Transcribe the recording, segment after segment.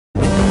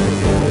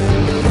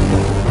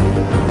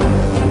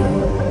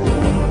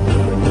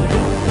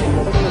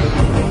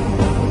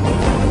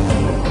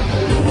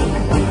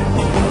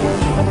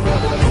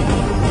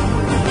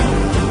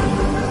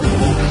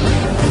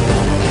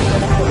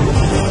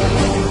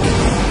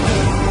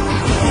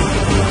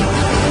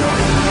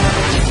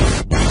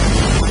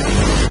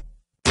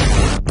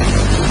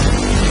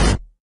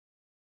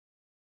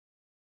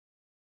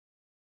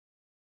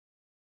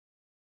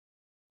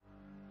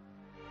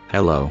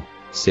Hello,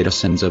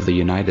 citizens of the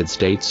United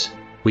States.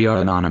 We are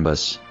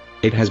anonymous.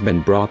 It has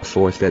been brought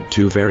forth that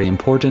two very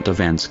important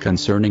events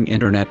concerning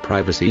internet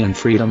privacy and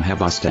freedom have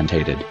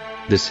ostentated.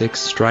 The Six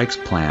Strikes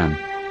Plan,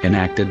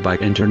 enacted by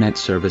internet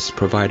service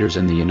providers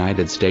in the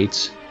United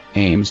States,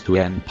 aims to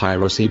end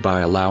piracy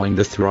by allowing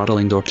the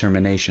throttling or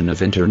termination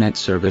of internet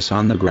service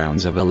on the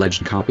grounds of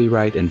alleged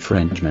copyright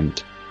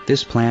infringement.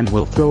 This plan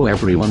will throw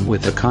everyone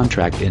with a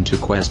contract into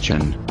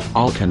question.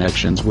 All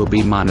connections will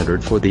be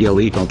monitored for the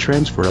illegal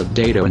transfer of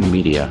data and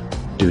media.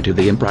 Due to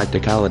the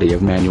impracticality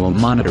of manual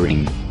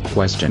monitoring,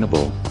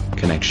 questionable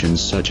connections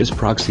such as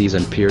proxies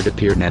and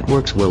peer-to-peer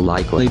networks will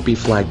likely be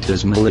flagged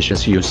as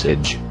malicious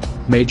usage.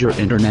 Major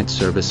internet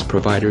service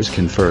providers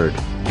conferred,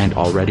 and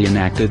already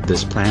enacted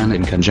this plan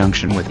in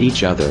conjunction with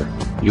each other.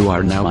 You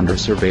are now under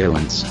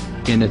surveillance.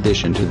 In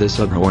addition to this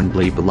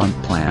abhorrently blunt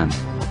plan,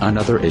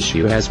 another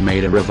issue has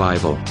made a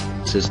revival.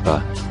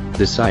 CISPA,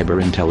 the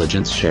Cyber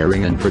Intelligence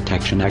Sharing and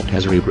Protection Act,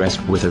 has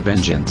regressed with a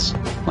vengeance.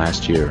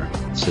 Last year,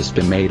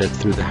 CISPA made it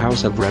through the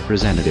House of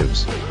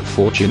Representatives.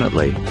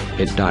 Fortunately,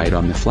 it died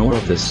on the floor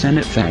of the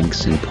Senate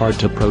thanks in part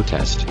to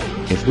protest.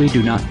 If we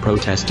do not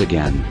protest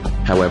again,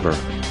 however,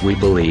 we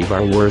believe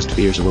our worst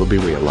fears will be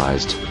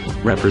realized.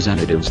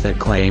 Representatives that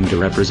claim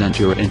to represent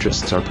your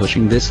interests are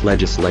pushing this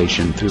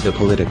legislation through the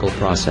political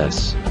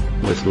process,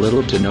 with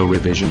little to no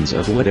revisions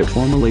of what it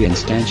formally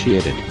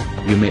instantiated.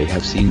 You may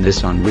have seen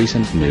this on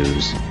recent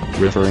news,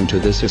 referring to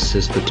this as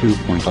CISPA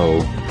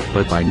 2.0,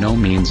 but by no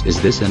means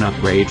is this an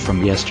upgrade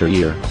from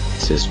yesteryear.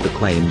 CISPA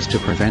claims to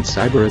prevent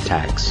cyber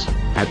attacks,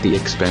 at the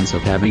expense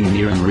of having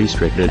near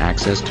unrestricted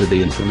access to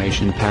the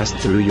information passed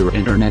through your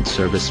internet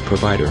service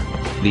provider.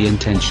 The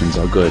intentions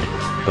are good,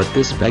 but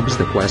this begs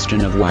the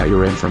question of why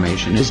your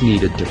information is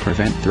needed to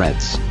prevent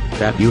threats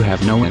that you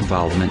have no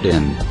involvement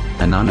in.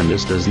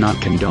 Anonymous does not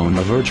condone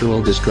the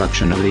virtual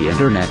destruction of the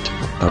internet,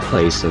 a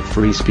place of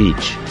free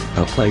speech,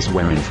 a place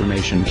where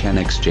information can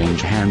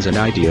exchange hands and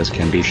ideas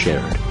can be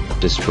shared,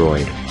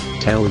 destroyed.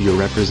 Tell your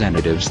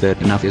representatives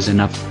that enough is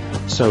enough.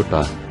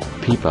 SOPA,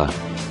 PIPA,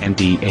 and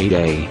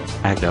D8A,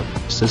 ACT UP,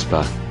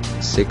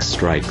 CISPA. Six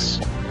strikes.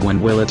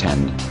 When will it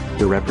end?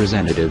 The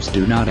representatives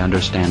do not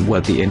understand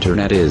what the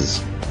internet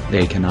is.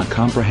 They cannot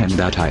comprehend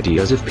that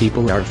ideas of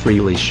people are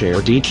freely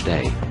shared each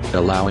day,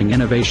 allowing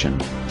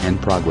innovation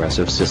and progress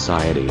of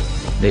society.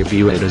 They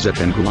view it as a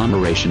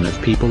conglomeration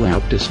of people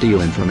out to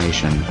steal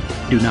information.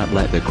 Do not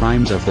let the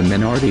crimes of the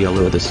minority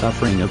allure the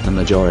suffering of the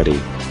majority.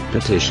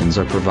 Petitions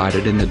are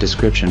provided in the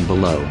description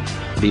below.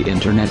 The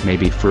internet may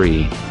be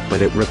free,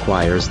 but it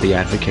requires the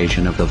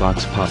advocation of the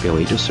vox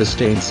populi to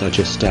sustain such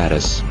a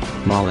status.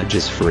 Knowledge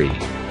is free.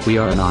 We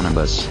are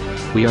anonymous.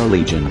 We are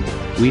legion.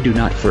 We do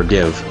not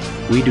forgive.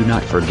 We do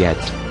not forget.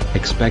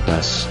 Expect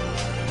us.